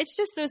 And it's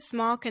just those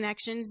small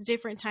connections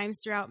different times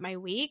throughout my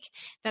week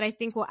that I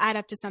think will add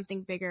up to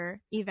something bigger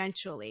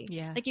eventually.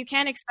 Yeah. Like you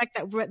can't expect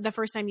that the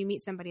first time you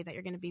meet somebody that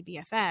you're going to be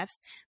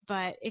BFFs,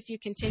 but if you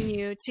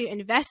continue to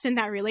invest in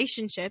that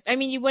relationship, I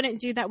mean, you wouldn't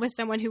do that with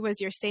someone who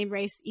was your same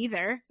race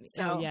either.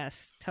 So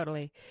yes,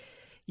 totally.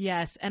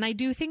 Yes. And I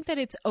do think that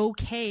it's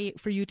okay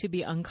for you to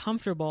be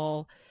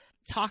uncomfortable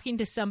talking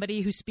to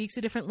somebody who speaks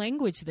a different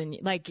language than you.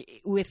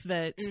 Like with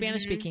the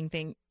Spanish speaking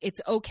thing, it's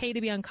okay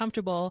to be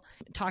uncomfortable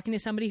talking to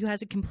somebody who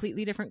has a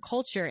completely different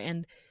culture.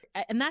 And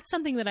that's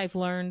something that I've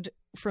learned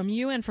from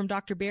you and from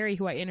Dr. Berry,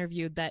 who I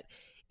interviewed, that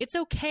it's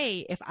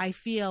okay if I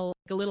feel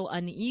a little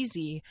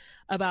uneasy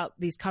about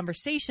these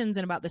conversations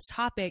and about this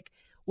topic.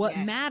 What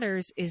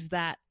matters is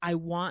that I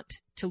want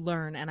to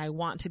learn and I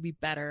want to be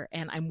better,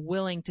 and I'm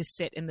willing to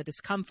sit in the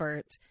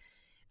discomfort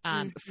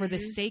for the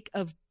sake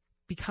of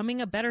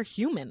becoming a better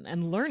human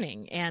and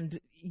learning. And,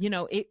 you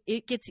know,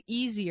 it gets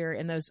easier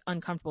in those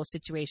uncomfortable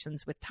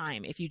situations with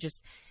time if you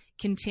just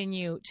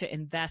continue to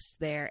invest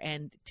there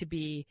and to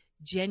be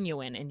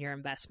genuine in your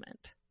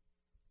investment.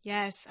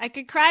 Yes, I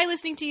could cry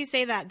listening to you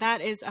say that. That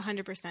is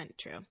 100%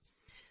 true.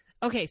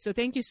 Okay, so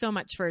thank you so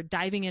much for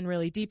diving in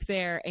really deep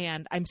there.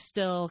 And I'm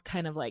still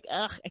kind of like,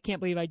 I can't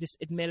believe I just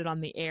admitted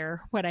on the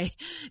air what I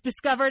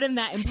discovered in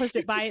that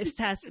implicit bias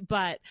test.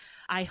 But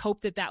I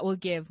hope that will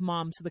give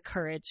moms the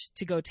courage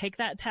to go take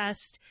that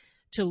test,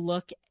 to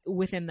look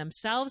within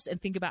themselves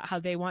and think about how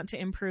they want to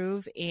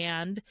improve,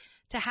 and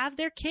to have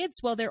their kids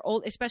while they're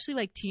old, especially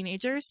like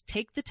teenagers,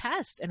 take the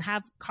test and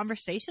have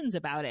conversations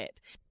about it.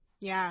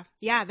 Yeah.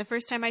 Yeah. The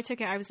first time I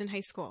took it, I was in high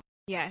school.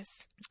 Yes.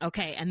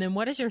 Okay. And then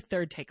what is your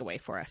third takeaway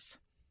for us?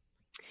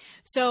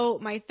 So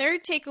my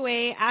third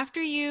takeaway,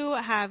 after you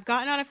have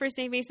gotten on a first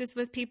name basis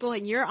with people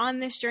and you're on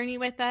this journey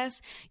with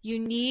us, you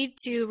need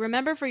to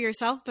remember for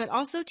yourself, but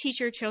also teach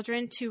your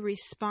children to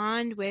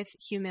respond with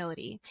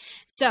humility.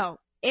 So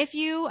if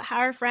you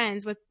are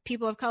friends with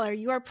people of color,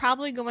 you are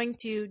probably going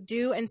to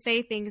do and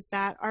say things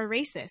that are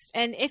racist.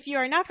 And if you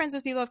are not friends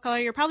with people of color,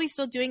 you're probably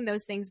still doing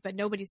those things, but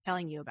nobody's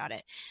telling you about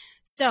it.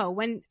 So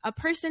when a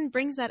person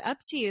brings that up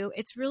to you,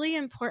 it's really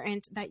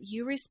important that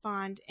you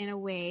respond in a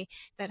way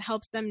that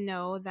helps them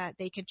know that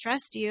they can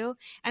trust you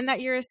and that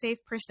you're a safe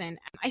person.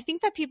 I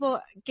think that people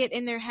get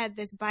in their head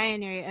this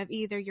binary of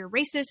either you're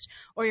racist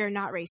or you're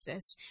not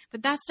racist,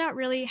 but that's not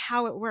really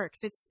how it works.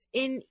 It's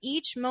in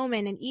each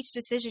moment and each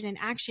decision and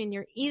action,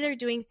 you're either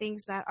doing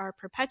things that are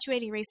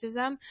perpetuating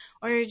racism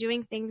or you're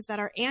doing things that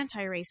are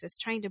anti-racist,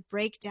 trying to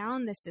break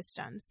down the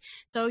systems.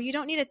 So you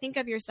don't need to think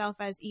of yourself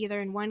as either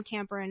in one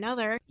camp or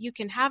another. You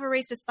can have a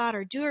racist thought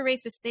or do a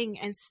racist thing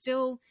and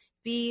still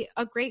be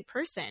a great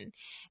person.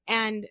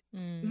 And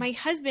my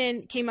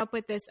husband came up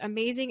with this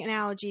amazing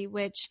analogy,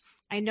 which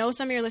I know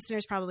some of your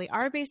listeners probably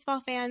are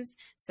baseball fans,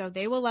 so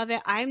they will love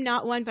it. I'm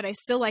not one, but I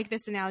still like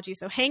this analogy,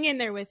 so hang in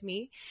there with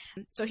me.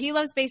 So he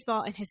loves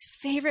baseball, and his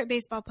favorite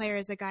baseball player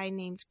is a guy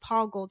named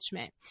Paul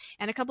Goldschmidt.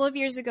 And a couple of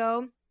years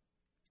ago,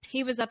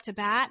 he was up to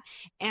bat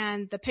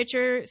and the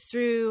pitcher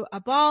threw a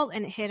ball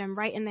and it hit him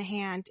right in the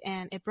hand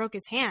and it broke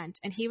his hand,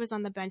 and he was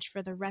on the bench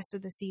for the rest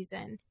of the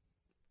season.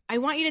 I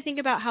want you to think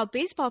about how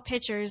baseball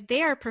pitchers,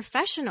 they are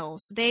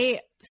professionals.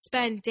 They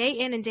spend day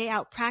in and day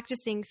out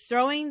practicing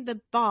throwing the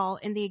ball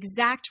in the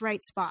exact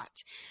right spot.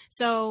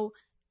 So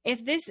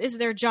if this is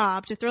their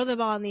job to throw the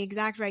ball in the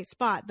exact right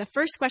spot, the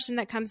first question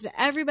that comes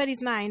to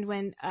everybody's mind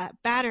when a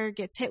batter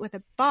gets hit with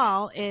a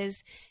ball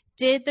is,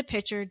 did the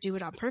pitcher do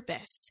it on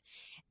purpose?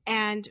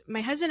 And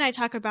my husband and I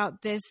talk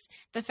about this,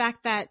 the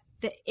fact that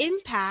the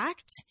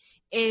impact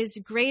is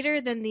greater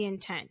than the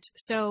intent.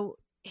 So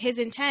his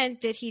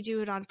intent, did he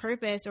do it on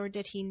purpose or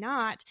did he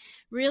not,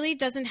 really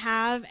doesn't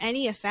have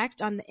any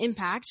effect on the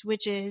impact,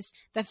 which is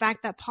the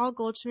fact that Paul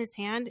Goldschmidt's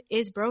hand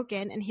is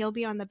broken and he'll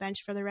be on the bench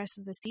for the rest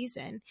of the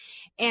season.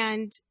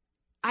 And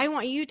I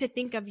want you to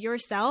think of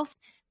yourself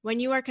when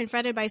you are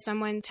confronted by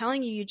someone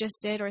telling you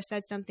just did or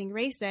said something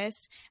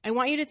racist. I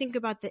want you to think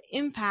about the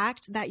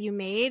impact that you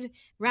made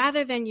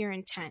rather than your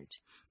intent.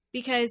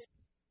 Because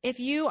if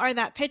you are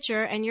that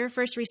pitcher and your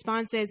first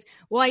response is,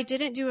 well, I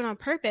didn't do it on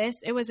purpose,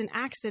 it was an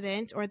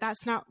accident, or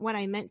that's not what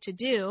I meant to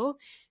do,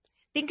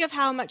 think of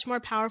how much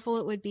more powerful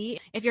it would be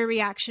if your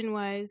reaction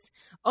was,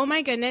 oh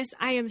my goodness,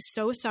 I am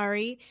so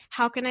sorry.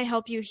 How can I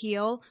help you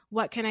heal?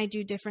 What can I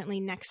do differently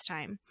next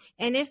time?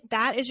 And if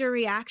that is your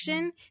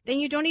reaction, then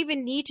you don't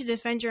even need to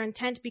defend your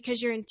intent,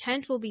 because your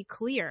intent will be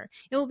clear.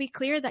 It will be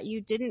clear that you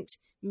didn't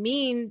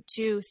mean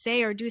to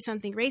say or do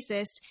something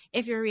racist.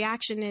 If your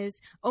reaction is,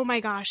 oh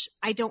my gosh,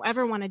 I don't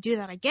ever want to do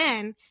that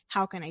again,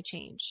 how can I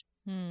change?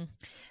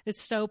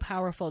 It's so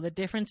powerful. The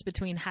difference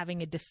between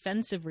having a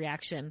defensive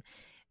reaction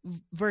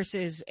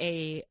versus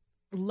a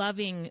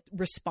loving,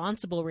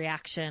 responsible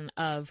reaction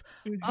of,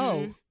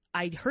 oh,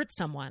 I hurt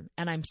someone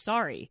and I'm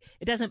sorry.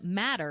 It doesn't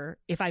matter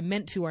if I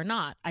meant to or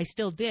not. I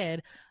still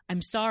did.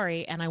 I'm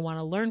sorry. And I want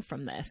to learn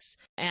from this.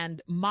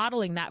 And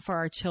modeling that for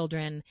our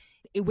children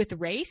with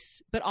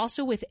race, but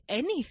also with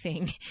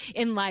anything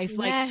in life. Yes.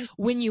 Like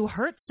when you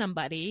hurt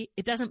somebody,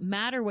 it doesn't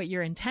matter what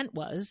your intent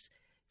was.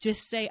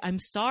 Just say, I'm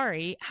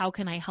sorry. How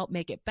can I help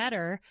make it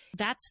better?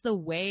 That's the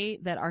way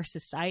that our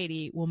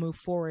society will move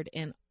forward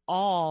in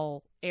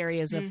all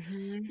areas of,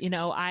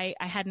 I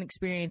had an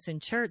experience in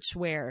church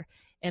where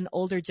an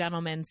older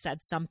gentleman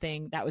said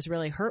something that was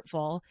really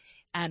hurtful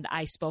and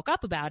I spoke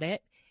up about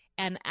it.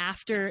 And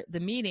after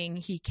the meeting,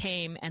 he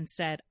came and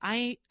said,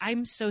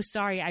 I'm so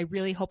sorry. I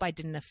really hope I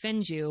didn't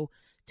offend you.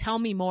 Tell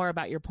me more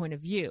about your point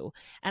of view.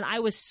 And I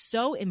was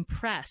so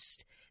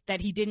impressed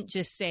that he didn't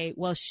just say,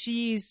 well,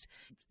 she's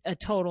a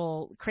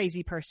total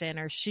crazy person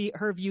or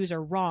her views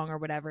are wrong or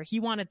whatever. He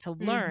wanted to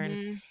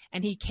learn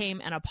and he came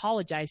and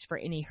apologized for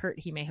any hurt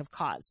he may have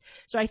caused.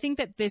 So I think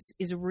that this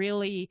is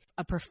really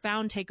a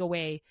profound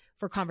takeaway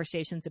for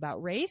conversations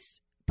about race,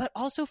 but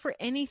also for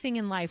anything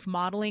in life,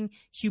 modeling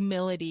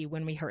humility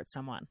when we hurt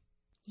someone.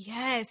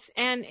 Yes.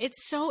 And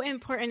it's so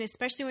important,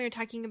 especially when you're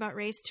talking about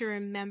race, to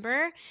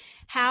remember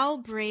how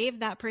brave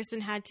that person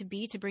had to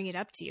be to bring it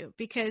up to you.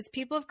 Because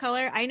people of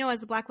color, I know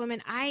as a Black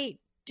woman, I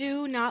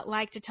do not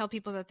like to tell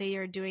people that they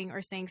are doing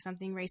or saying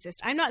something racist.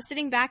 I'm not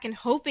sitting back and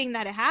hoping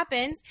that it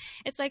happens.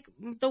 It's like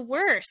the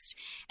worst.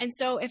 And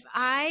so if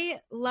I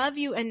love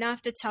you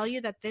enough to tell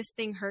you that this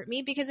thing hurt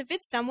me, because if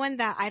it's someone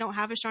that I don't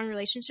have a strong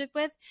relationship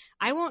with,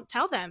 I won't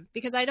tell them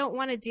because I don't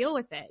want to deal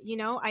with it.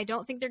 I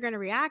don't think they're going to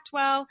react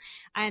well.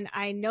 And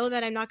I know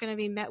that I'm not going to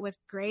be met with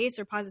grace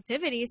or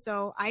positivity.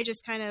 So I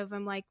just kind of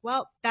am like,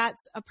 well,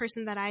 that's a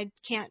person that I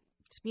can't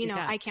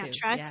I can't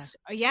trust,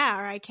 or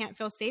I can't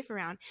feel safe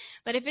around.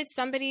 But if it's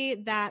somebody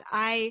that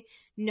I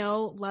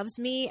know loves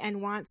me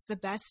and wants the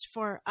best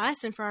for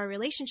us and for our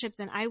relationship,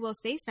 then I will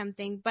say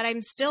something, but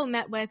I'm still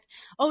met with,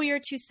 oh, you're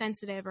too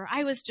sensitive, or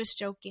I was just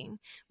joking.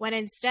 When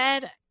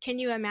instead, can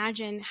you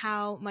imagine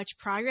how much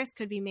progress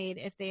could be made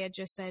if they had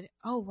just said,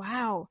 oh,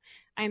 wow,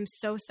 I'm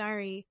so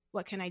sorry.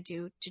 What can I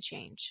do to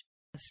change?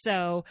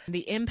 So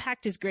the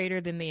impact is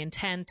greater than the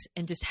intent,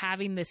 and just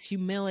having this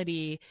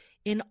humility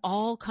in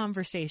all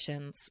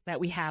conversations that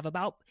we have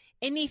about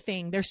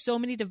anything. There's so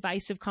many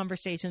divisive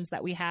conversations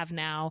that we have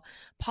now: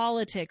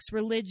 politics,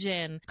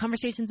 religion,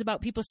 conversations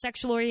about people's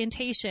sexual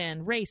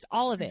orientation, race,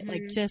 all of it.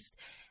 Like just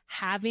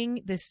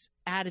having this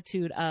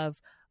attitude of,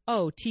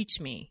 oh,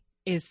 teach me,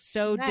 is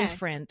so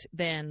different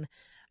than,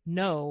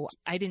 no,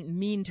 I didn't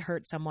mean to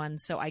hurt someone,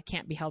 so I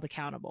can't be held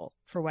accountable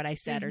for what I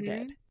said or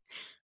did.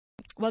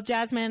 Well,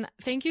 Jasmine,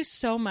 thank you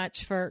so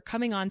much for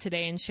coming on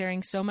today and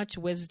sharing so much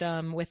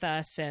wisdom with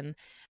us. And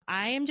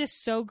I am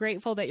just so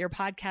grateful that your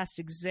podcast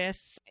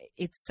exists.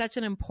 It's such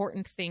an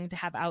important thing to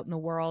have out in the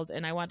world.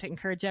 And I want to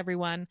encourage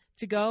everyone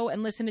to go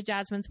and listen to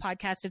Jasmine's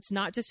podcast. It's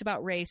not just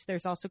about race.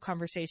 There's also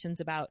conversations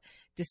about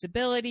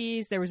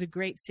disabilities. There was a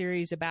great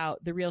series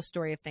about the real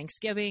story of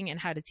Thanksgiving and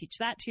how to teach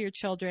that to your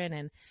children,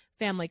 and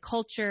family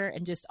culture,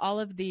 and just all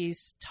of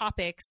these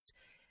topics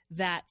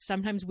that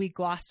sometimes we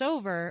gloss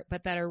over,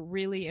 but that are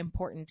really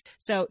important.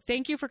 So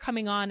thank you for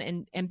coming on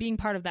and being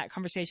part of that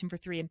conversation for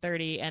 3 in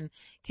 30. And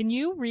can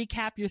you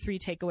recap your 3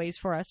 takeaways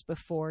for us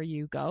before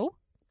you go?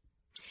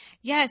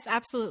 Yes,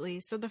 absolutely.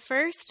 So the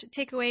first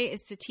takeaway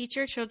is to teach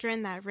your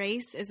children that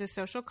race is a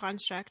social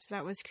construct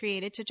that was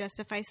created to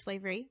justify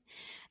slavery.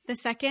 The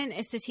second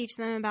is to teach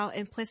them about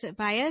implicit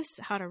bias,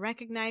 how to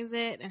recognize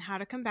it and how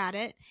to combat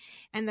it.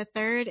 And the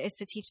third is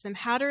to teach them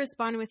how to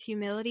respond with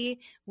humility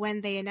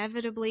when they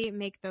inevitably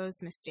make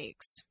those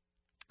mistakes.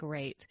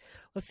 Great.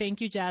 Well,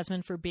 thank you,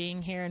 Jasmine, for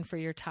being here and for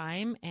your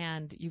time.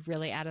 And you've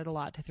really added a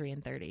lot to 3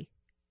 in 30.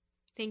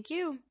 Thank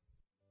you.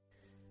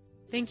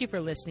 Thank you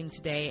for listening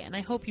today, and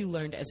I hope you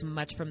learned as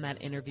much from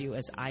that interview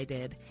as I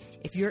did.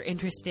 If you're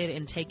interested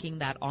in taking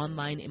that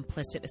online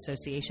implicit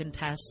association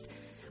test,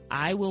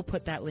 I will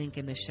put that link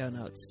in the show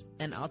notes.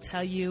 And I'll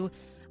tell you,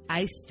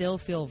 I still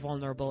feel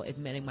vulnerable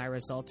admitting my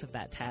results of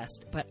that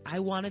test, but I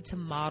wanted to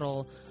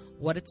model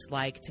what it's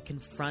like to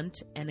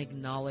confront and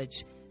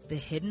acknowledge the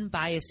hidden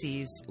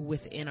biases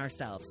within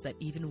ourselves that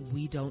even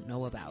we don't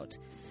know about.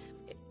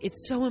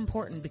 It's so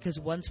important because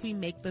once we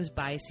make those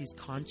biases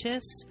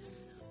conscious,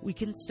 we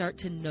can start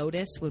to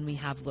notice when we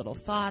have little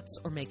thoughts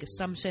or make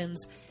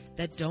assumptions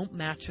that don't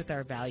match with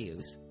our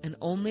values, and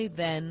only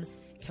then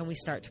can we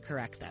start to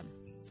correct them.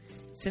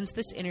 Since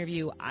this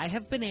interview, I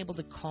have been able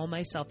to call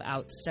myself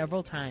out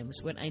several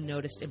times when I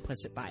noticed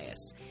implicit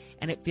bias,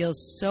 and it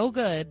feels so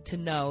good to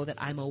know that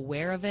I'm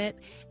aware of it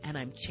and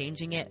I'm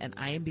changing it and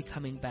I am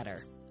becoming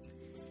better.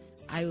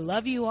 I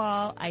love you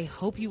all. I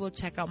hope you will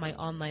check out my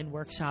online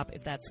workshop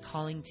if that's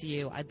calling to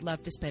you. I'd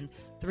love to spend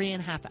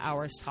 3.5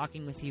 hours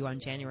talking with you on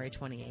January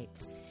 28th.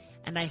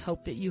 And I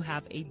hope that you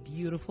have a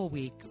beautiful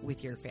week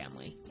with your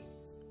family.